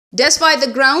Despite the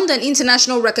ground and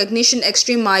international recognition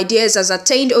Extreme Ideas has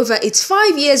attained over its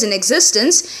 5 years in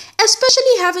existence,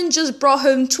 especially having just brought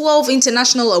home 12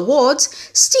 international awards,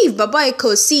 Steve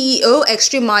Babaeko, CEO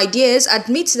Extreme Ideas,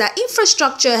 admits that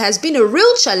infrastructure has been a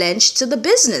real challenge to the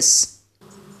business.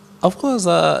 Of course,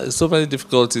 so many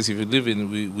difficulties. If you live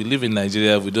in, we live in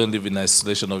Nigeria, we don't live in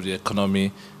isolation of the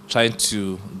economy. Trying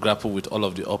to grapple with all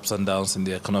of the ups and downs in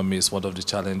the economy is one of the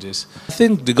challenges. I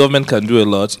think the government can do a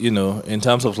lot, in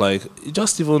terms of like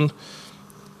just even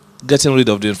getting rid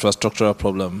of the infrastructural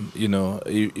problem.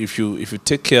 If you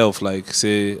take care of, like,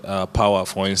 say, power,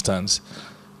 for instance,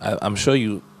 I'm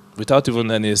sure without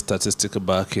even any statistical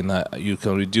backing, you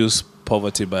can reduce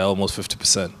poverty by almost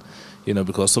 50%.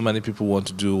 Because so many people want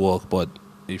to do work, but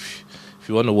if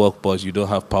you want to work but you don't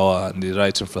have power and the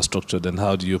right infrastructure, then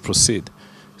how do you proceed?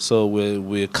 So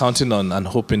we're counting on and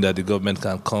hoping that the government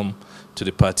can come to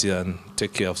the party and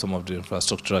take care of some of the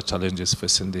infrastructural challenges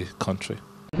facing the country.